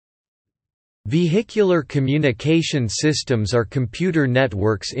Vehicular communication systems are computer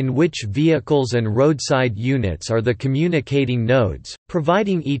networks in which vehicles and roadside units are the communicating nodes,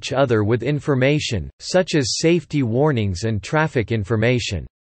 providing each other with information, such as safety warnings and traffic information.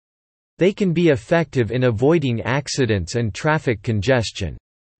 They can be effective in avoiding accidents and traffic congestion.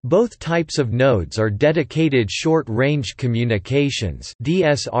 Both types of nodes are dedicated short-range communications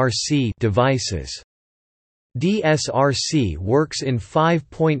devices. DSRC works in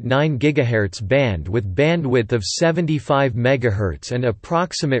 5.9 GHz band with bandwidth of 75 MHz and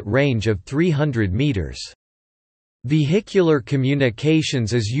approximate range of 300 meters. Vehicular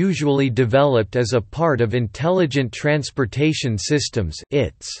communications is usually developed as a part of intelligent transportation systems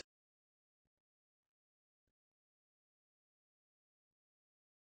 (ITS).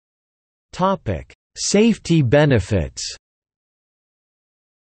 Topic: Safety benefits.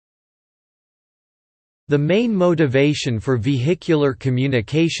 The main motivation for vehicular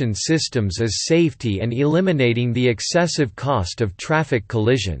communication systems is safety and eliminating the excessive cost of traffic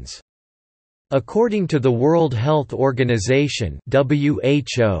collisions. According to the World Health Organization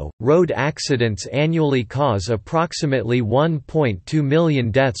 (WHO), road accidents annually cause approximately 1.2 million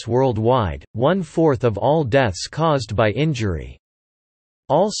deaths worldwide, 1/4 of all deaths caused by injury.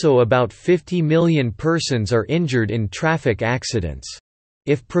 Also, about 50 million persons are injured in traffic accidents.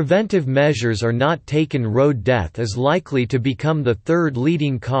 If preventive measures are not taken, road death is likely to become the third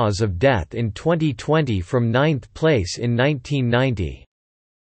leading cause of death in 2020 from 9th place in 1990.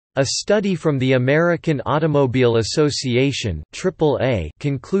 A study from the American Automobile Association AAA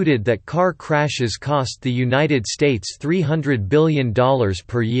concluded that car crashes cost the United States $300 billion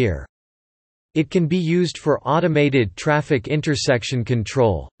per year. It can be used for automated traffic intersection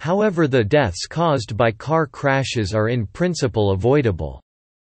control, however the deaths caused by car crashes are in principle avoidable.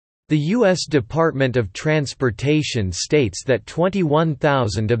 The U.S. Department of Transportation states that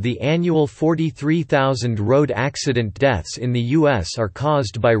 21,000 of the annual 43,000 road accident deaths in the U.S. are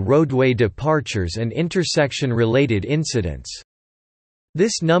caused by roadway departures and intersection-related incidents.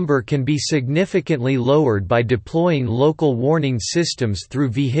 This number can be significantly lowered by deploying local warning systems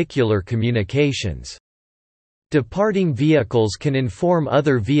through vehicular communications. Departing vehicles can inform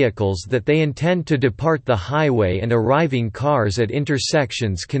other vehicles that they intend to depart the highway, and arriving cars at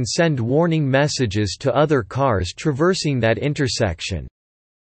intersections can send warning messages to other cars traversing that intersection.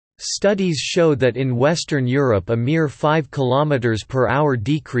 Studies show that in Western Europe a mere 5 km/h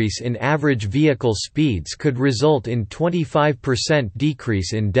decrease in average vehicle speeds could result in 25%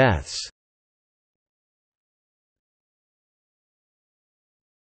 decrease in deaths.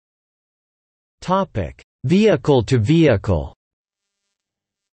 Vehicle-to-vehicle.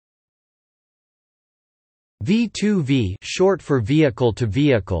 V2V, short for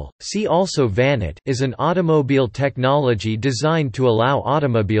vehicle-to-vehicle, see also VANET, is an automobile technology designed to allow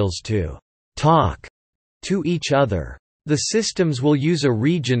automobiles to talk to each other. The systems will use a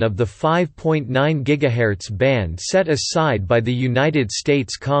region of the 5.9 GHz band set aside by the United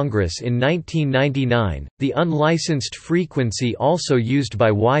States Congress in 1999, the unlicensed frequency also used by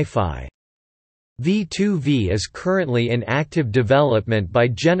Wi-Fi. V2V is currently in active development by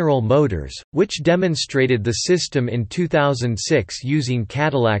General Motors, which demonstrated the system in 2006 using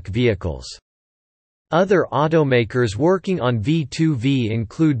Cadillac vehicles. Other automakers working on V2V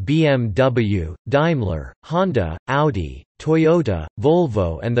include BMW, Daimler, Honda, Audi, Toyota,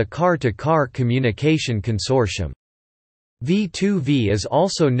 Volvo and the Car-to-Car Communication Consortium. V2V is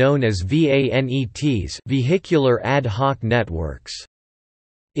also known as VANETs, Vehicular Ad Hoc Networks.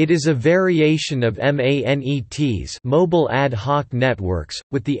 It is a variation of MANETs, Mobile Ad Hoc Networks,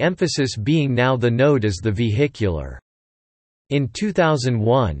 with the emphasis being now the node is the vehicular. In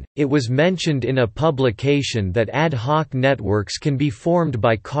 2001, it was mentioned in a publication that ad hoc networks can be formed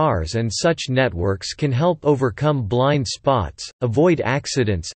by cars and such networks can help overcome blind spots, avoid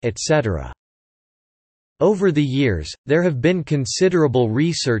accidents, etc. Over the years, there have been considerable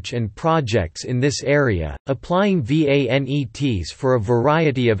research and projects in this area, applying VANETs for a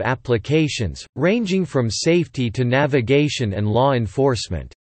variety of applications, ranging from safety to navigation and law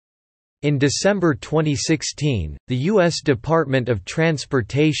enforcement. In December 2016, the U.S. Department of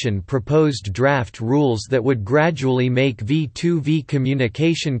Transportation proposed draft rules that would gradually make V2V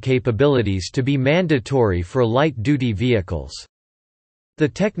communication capabilities to be mandatory for light-duty vehicles. The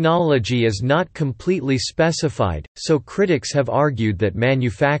technology is not completely specified, so critics have argued that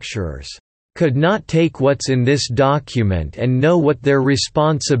manufacturers could not take what's in this document and know what their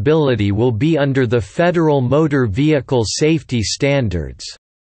responsibility will be under the Federal Motor Vehicle Safety Standards.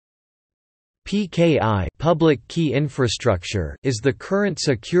 PKI, Public Key Infrastructure, is the current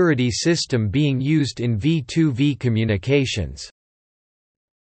security system being used in V2V communications.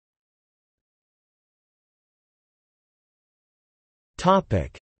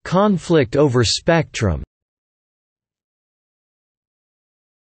 Conflict over spectrum.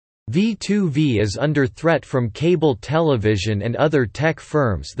 V2V is under threat from cable television and other tech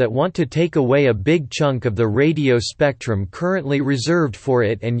firms that want to take away a big chunk of the radio spectrum currently reserved for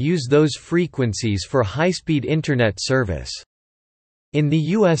it and use those frequencies for high-speed Internet service. In the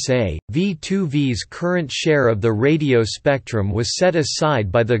USA, V2V's current share of the radio spectrum was set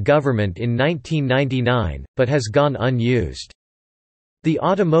aside by the government in 1999, but has gone unused. The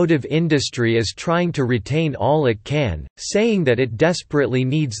automotive industry is trying to retain all it can, saying that it desperately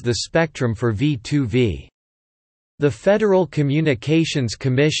needs the spectrum for V2V. The Federal Communications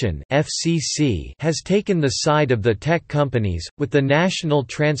Commission (FCC) has taken the side of the tech companies, with the National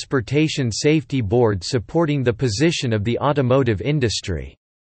Transportation Safety Board supporting the position of the automotive industry.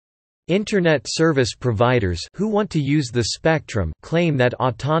 Internet service providers who want to use the spectrum claim that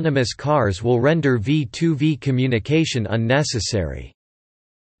autonomous cars will render V2V communication unnecessary.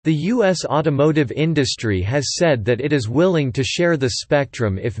 The U.S. automotive industry has said that it is willing to share the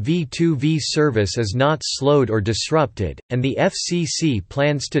spectrum if V2V service is not slowed or disrupted, and the FCC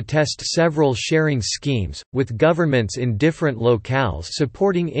plans to test several sharing schemes, with governments in different locales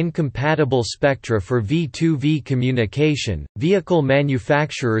supporting incompatible spectra for V2V communication. Vehicle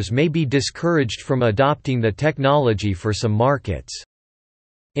manufacturers may be discouraged from adopting the technology for some markets.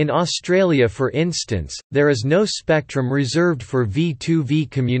 In Australia, for instance, there is no spectrum reserved for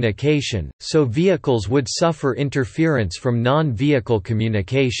V2V communication, so vehicles would suffer interference from non-vehicle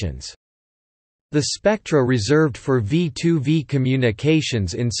communications. The spectra reserved for V2V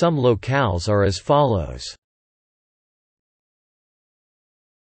communications in some locales are as follows.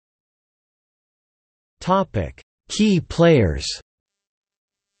 Key players.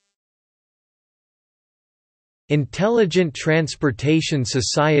 Intelligent Transportation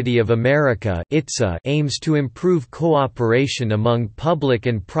Society of America aims to improve cooperation among public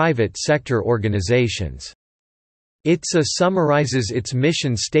and private sector organizations. ITSA summarizes its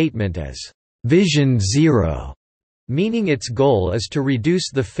mission statement as, "Vision Zero", meaning its goal is to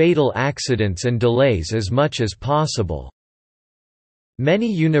reduce the fatal accidents and delays as much as possible. Many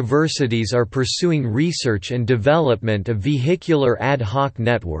universities are pursuing research and development of vehicular ad hoc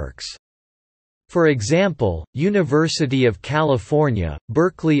networks. For example, University of California,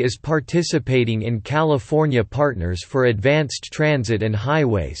 Berkeley is participating in California Partners for Advanced Transit and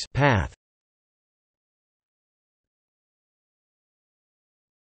Highways (PATH).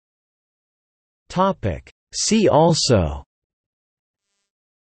 See also: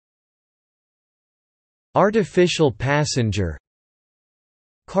 Artificial passenger,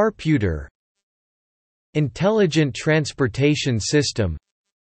 Carputer, Intelligent Transportation System,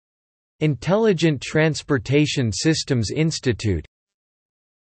 Intelligent Transportation Systems Institute,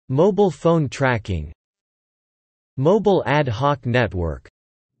 Mobile phone tracking, Mobile ad hoc network,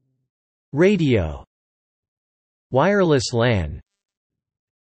 Radio, Wireless LAN,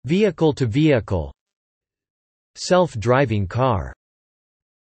 Vehicle to vehicle, Self-driving car.